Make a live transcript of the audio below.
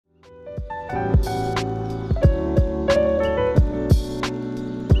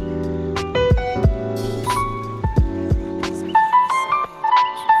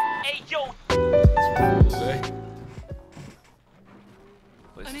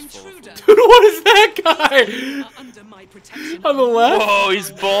intruder. Dude, what is that guy? Under my protection. On the left? Whoa,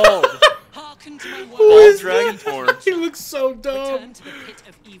 he's bald. Hearken to my Who words. is dragon that? horns. He looks so Return dumb. to the pit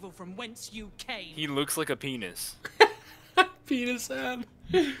of evil from whence you came. He looks like a penis. Penis head.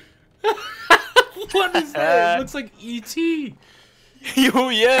 What is that? It looks like E.T. Oh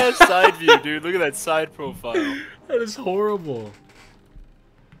yeah, side view, dude. Look at that side profile. That is horrible.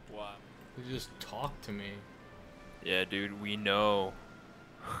 Wow. He just talked to me. Yeah, dude, we know.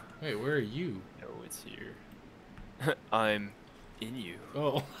 Wait, where are you? No, it's here. I'm in you.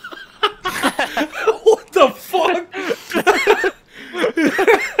 Oh. What the fuck?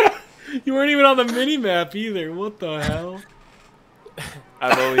 You weren't even on the mini map either. What the hell?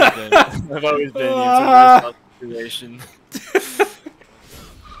 I've always been into this situation.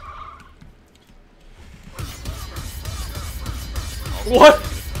 What?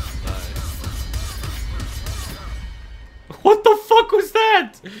 What the fuck was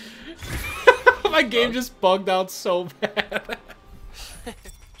that? My game just bugged out so bad.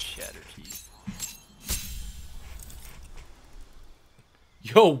 Chatter teeth.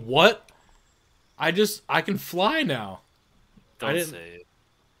 Yo, what? I can fly now. Don't didn't- say it.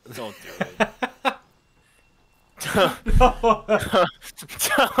 Don't do it. No.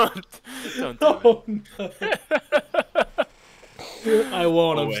 Don't do Oh, no. I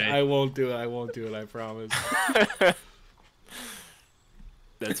won't. No way. I won't do it. I won't do it. I promise. it.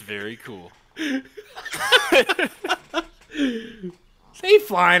 That's very cool. They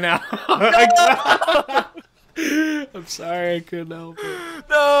fly now. I'm sorry, I couldn't help it.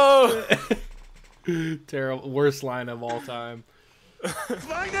 No! Terrible. Worst line of all time.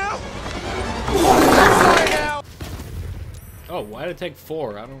 Fly now! Oh, why did it take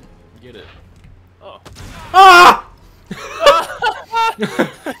 4? I don't get it. Oh. Ah!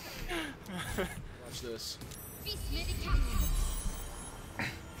 Watch this.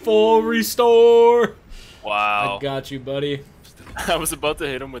 Full restore. Wow. I got you, buddy. I was about to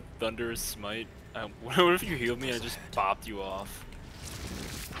hit him with Thunderous Smite. What if you healed me and I just popped you off?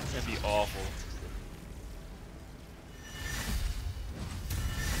 That'd be awful.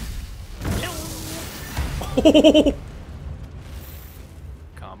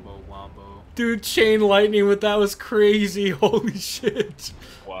 Combo wombo. Dude, chain lightning with that was crazy. Holy shit.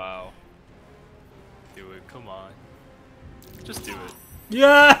 Wow. Do it. Come on. Just do it.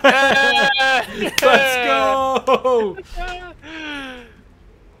 Yeah! Yeah! Let's go!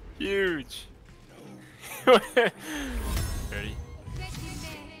 Huge. Ready?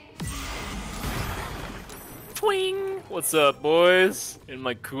 Twing! What's up, boys? In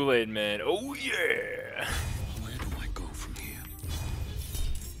my Kool-Aid man. Oh yeah! Where do I go from here?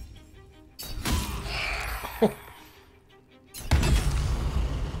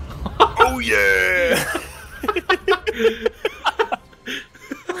 Oh yeah!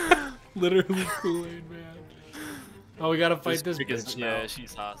 Literally Kool-Aid, man. Oh, we gotta fight this because, bitch yeah, now.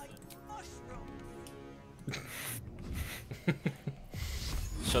 she's hostile.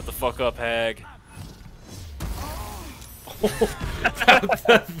 Shut the fuck up, hag.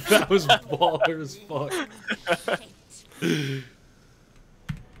 That was baller as fuck.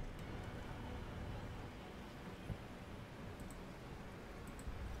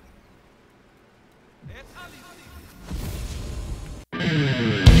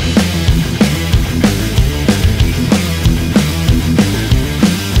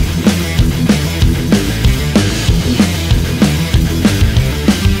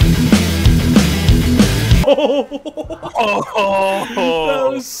 Oh,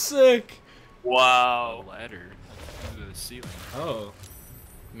 That was sick. wow. Ladder to the ceiling. Oh.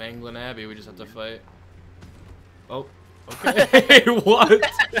 Manglin Abbey, we just have to fight. Oh. Okay. What?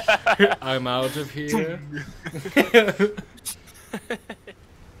 I'm out of here.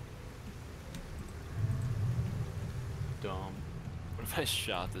 Dumb. What if I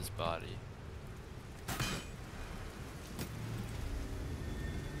shot this body?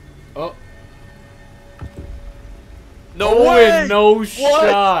 Oh. No Owen, way! no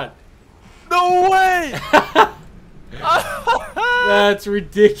shot. No way! That's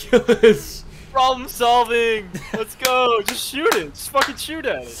ridiculous. Problem solving! Let's go! Just shoot it! Just fucking shoot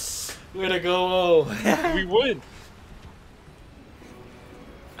at it! Way to go, O. We win!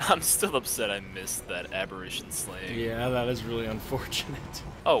 I'm still upset I missed that aberration slaying. Yeah, that is really unfortunate.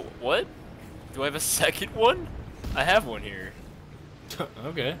 Oh, what? Do I have a second one? I have one here.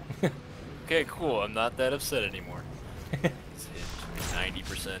 Okay. Okay, cool. I'm not that upset anymore.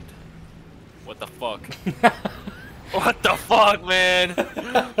 90%. What the fuck? What the fuck, man?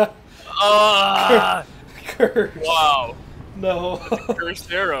 Ah! Curse. Wow. No.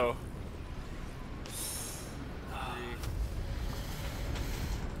 Cursed arrow.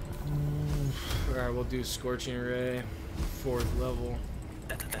 Alright, we'll do Scorching Ray. 4th level.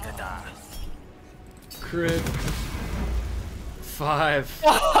 Crit. 5.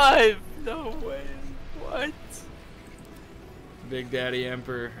 5! No way. What? Big Daddy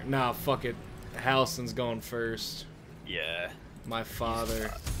Emperor. Nah, fuck it. Halson's going first. Yeah. My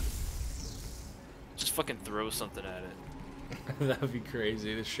father. Just fucking throw something at it. That would be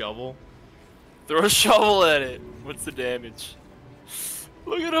crazy. The shovel. Throw a shovel at it. What's the damage?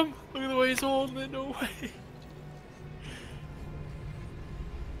 Look at him. Look at the way he's holding it. No way.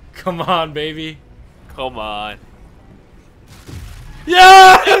 Come on, baby. Come on.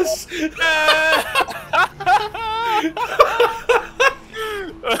 Yes!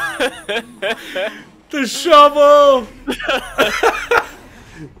 The shovel!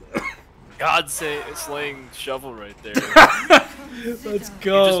 God slaying shovel right there. Let's You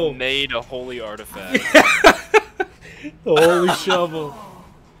go. just made a holy artifact. The holy shovel.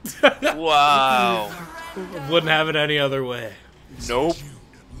 Wow. Wouldn't have it any other way. Nope.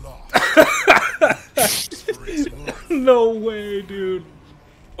 No way, dude.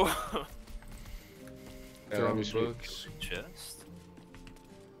 Yeah, Throw let me the see. books. Chest.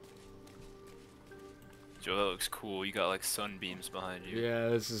 Joe, that looks cool. You got like sunbeams behind you. Yeah,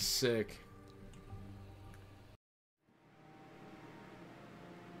 this is sick.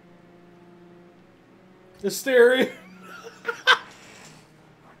 Hysteria.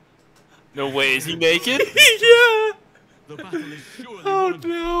 No way, is he naked? Yeah. The battle is surely Oh won.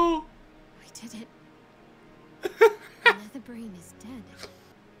 no. We did it. The nether brain is dead.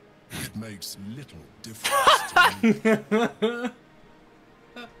 It makes little difference to me.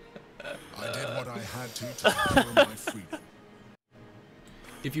 I did what I had to secure my freedom.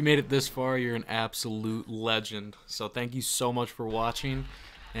 If you made it this far, you're an absolute legend. So thank you so much for watching,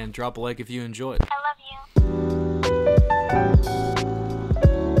 and drop a like if you enjoyed.